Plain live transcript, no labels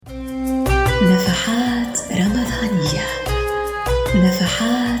نفحات رمضانية.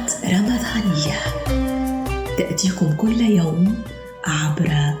 نفحات رمضانية تأتيكم كل يوم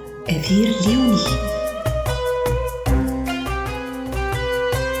عبر أثير ليوني.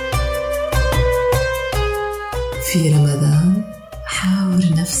 في رمضان حاور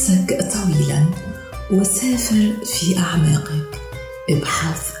نفسك طويلا وسافر في أعماقك،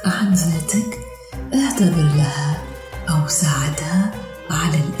 ابحث عن ذاتك، اعتبر لها أو ساعدها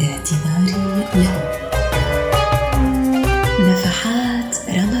على الاعتبار له. نفحات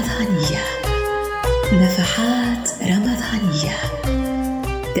رمضانية. نفحات رمضانية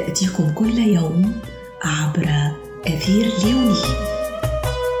تأتيكم كل يوم عبر أثير ليوني.